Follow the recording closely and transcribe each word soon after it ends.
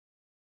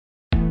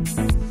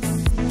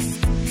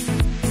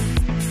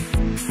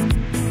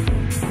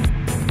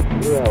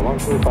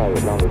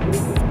125 runway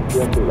 36,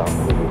 clear to land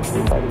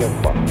 25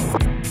 left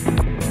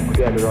 1.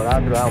 Clear to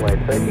land runway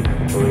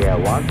 36, clear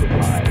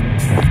 125.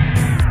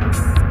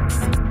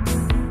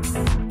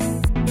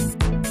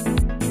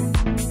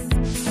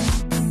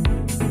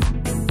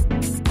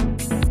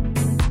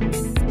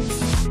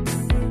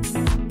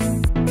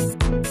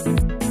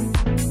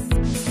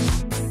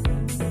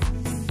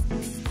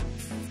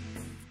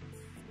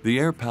 The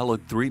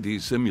airpalette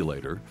 3D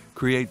simulator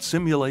creates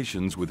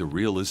simulations with a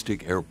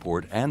realistic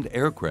airport and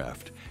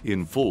aircraft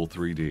in full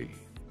 3D.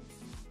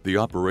 The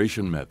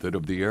operation method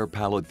of the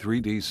airpalette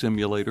 3D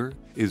simulator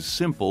is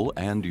simple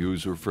and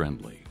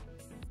user-friendly.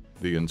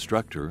 The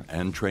instructor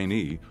and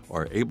trainee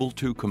are able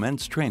to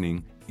commence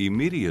training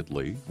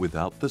immediately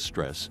without the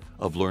stress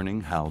of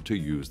learning how to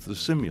use the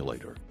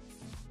simulator.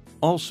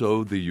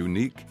 Also, the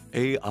unique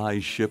AI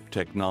ship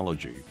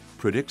technology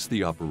predicts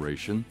the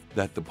operation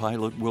that the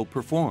pilot will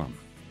perform.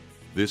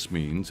 This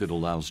means it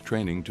allows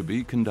training to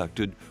be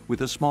conducted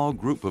with a small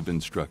group of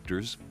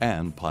instructors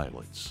and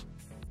pilots.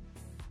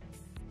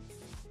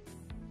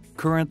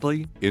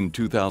 Currently, in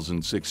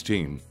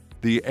 2016,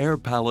 the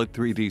airpalette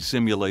 3D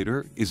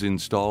simulator is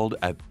installed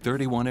at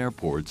 31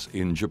 airports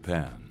in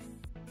Japan.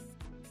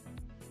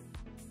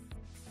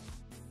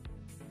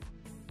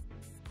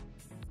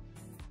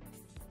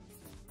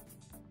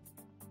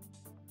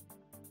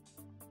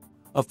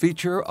 A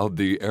feature of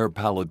the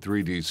airpalette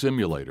 3D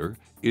simulator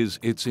is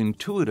its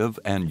intuitive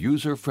and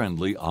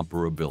user-friendly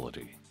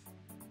operability.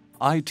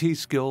 IT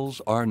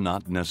skills are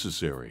not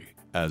necessary,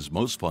 as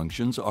most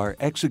functions are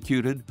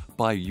executed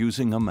by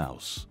using a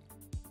mouse.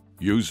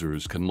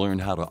 Users can learn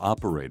how to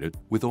operate it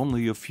with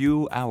only a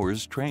few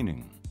hours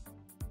training.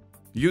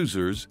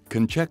 Users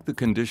can check the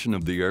condition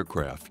of the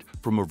aircraft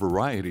from a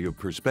variety of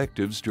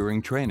perspectives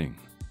during training,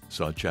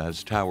 such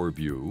as tower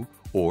view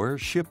or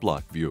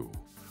shiplock view,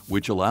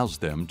 which allows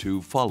them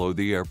to follow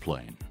the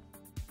airplane.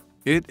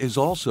 It is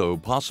also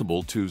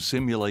possible to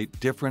simulate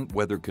different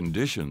weather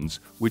conditions,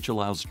 which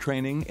allows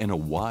training in a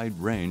wide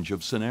range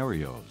of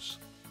scenarios.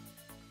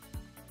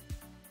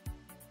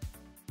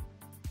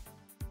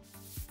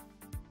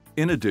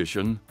 In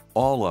addition,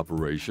 all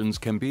operations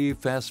can be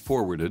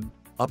fast-forwarded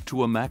up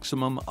to a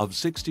maximum of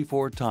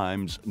 64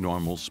 times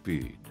normal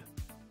speed.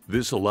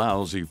 This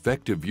allows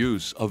effective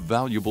use of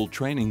valuable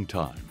training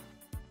time.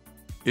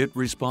 It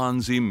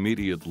responds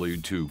immediately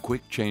to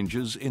quick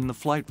changes in the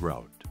flight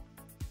route.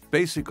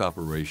 Basic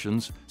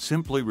operations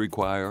simply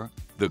require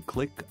the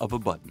click of a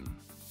button.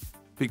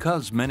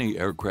 Because many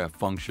aircraft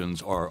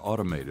functions are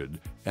automated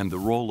and the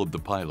role of the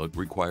pilot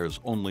requires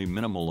only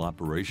minimal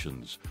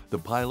operations, the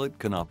pilot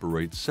can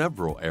operate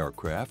several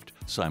aircraft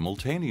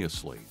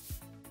simultaneously.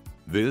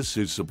 This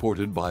is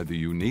supported by the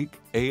unique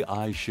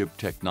AI ship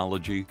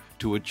technology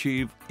to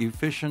achieve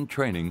efficient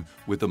training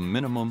with a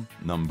minimum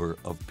number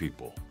of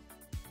people.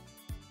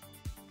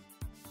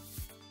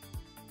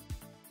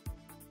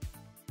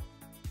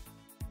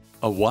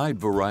 A wide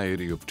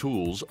variety of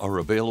tools are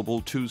available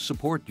to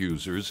support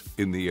users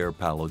in the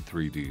airpalette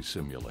 3D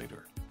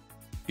simulator.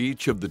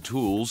 Each of the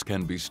tools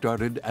can be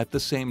started at the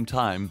same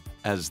time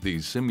as the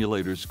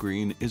simulator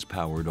screen is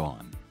powered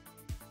on.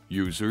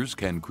 Users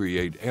can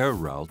create air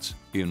routes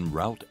in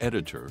Route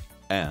Editor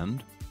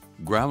and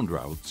ground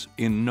routes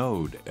in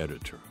Node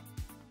Editor.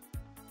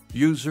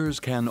 Users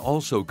can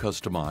also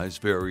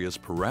customize various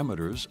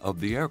parameters of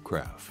the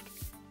aircraft.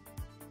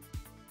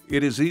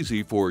 It is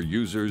easy for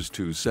users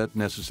to set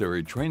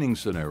necessary training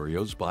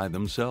scenarios by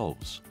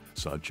themselves,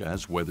 such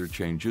as weather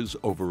changes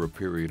over a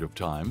period of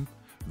time,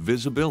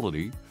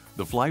 visibility,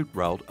 the flight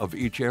route of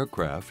each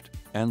aircraft,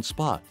 and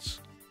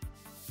spots.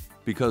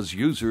 Because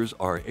users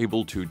are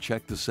able to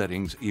check the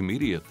settings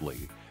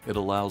immediately, it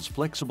allows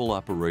flexible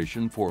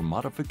operation for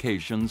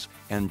modifications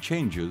and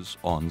changes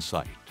on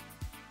site.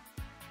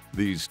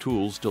 These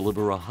tools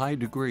deliver a high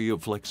degree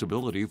of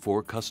flexibility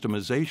for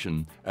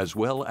customization as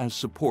well as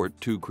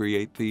support to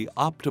create the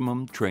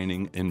optimum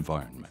training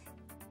environment.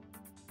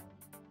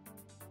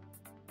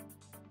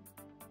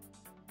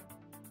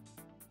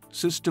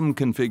 System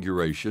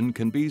configuration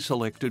can be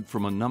selected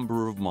from a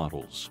number of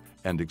models,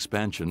 and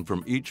expansion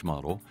from each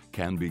model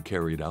can be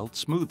carried out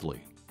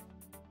smoothly.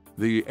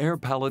 The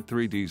airpalette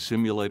 3D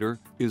simulator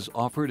is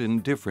offered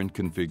in different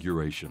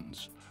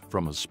configurations,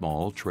 from a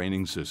small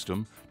training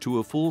system to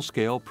a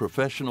full-scale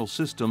professional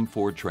system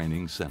for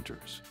training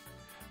centers.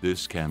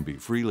 This can be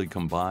freely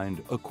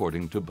combined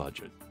according to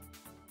budget.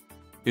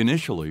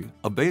 Initially,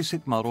 a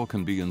basic model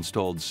can be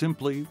installed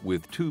simply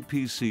with 2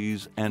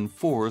 PCs and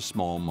 4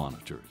 small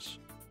monitors.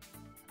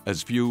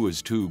 As few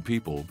as 2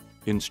 people,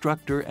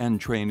 instructor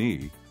and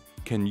trainee,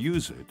 can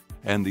use it,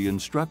 and the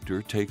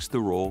instructor takes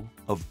the role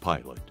of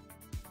pilot.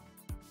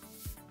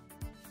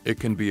 It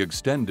can be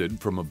extended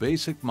from a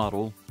basic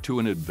model to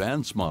an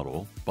advanced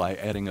model by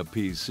adding a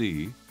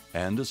PC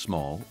and a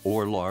small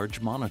or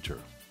large monitor.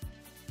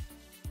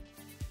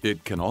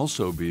 It can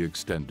also be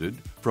extended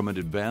from an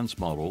advanced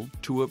model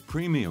to a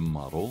premium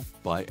model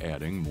by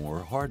adding more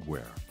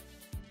hardware.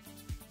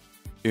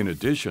 In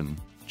addition,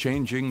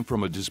 changing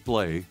from a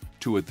display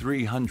to a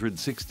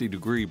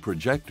 360-degree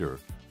projector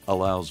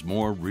allows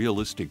more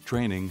realistic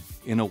training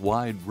in a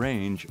wide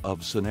range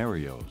of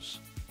scenarios.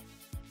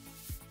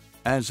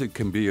 As it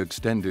can be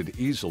extended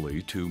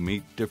easily to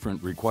meet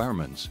different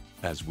requirements,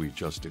 as we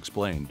just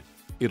explained,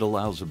 it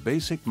allows a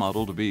basic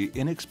model to be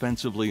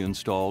inexpensively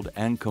installed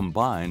and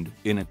combined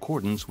in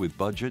accordance with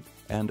budget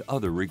and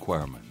other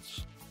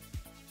requirements.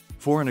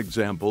 For an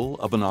example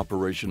of an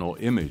operational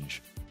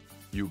image,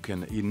 you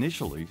can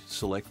initially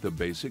select the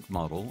basic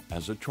model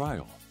as a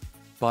trial.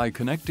 By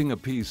connecting a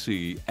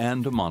PC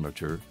and a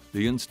monitor,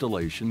 the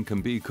installation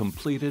can be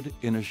completed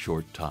in a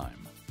short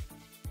time.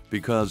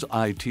 Because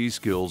IT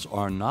skills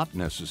are not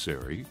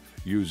necessary,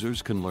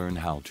 users can learn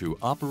how to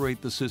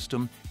operate the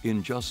system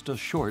in just a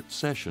short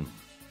session.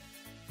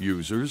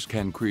 Users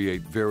can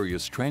create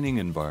various training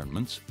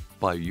environments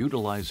by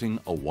utilizing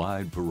a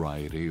wide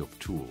variety of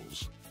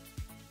tools.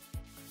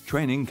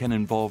 Training can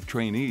involve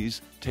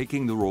trainees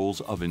taking the roles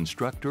of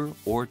instructor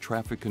or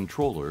traffic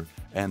controller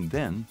and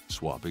then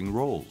swapping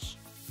roles.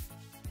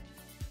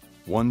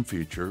 One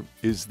feature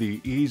is the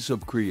ease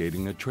of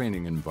creating a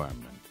training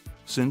environment,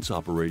 since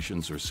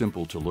operations are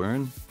simple to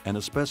learn and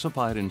a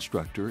specified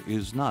instructor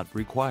is not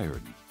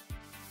required.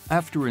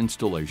 After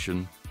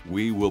installation,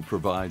 we will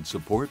provide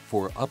support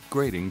for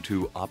upgrading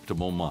to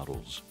optimal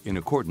models in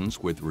accordance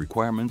with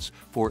requirements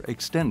for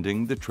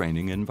extending the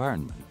training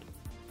environment.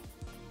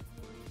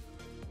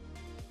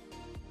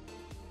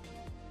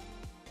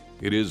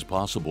 It is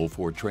possible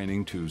for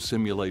training to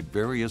simulate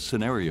various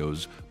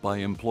scenarios by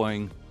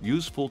employing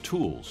useful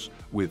tools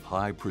with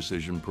high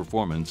precision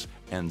performance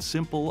and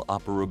simple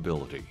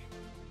operability.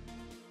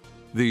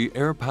 The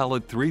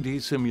airpalette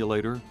 3D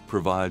simulator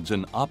provides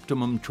an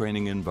optimum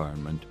training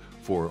environment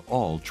for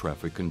all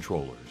traffic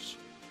controllers.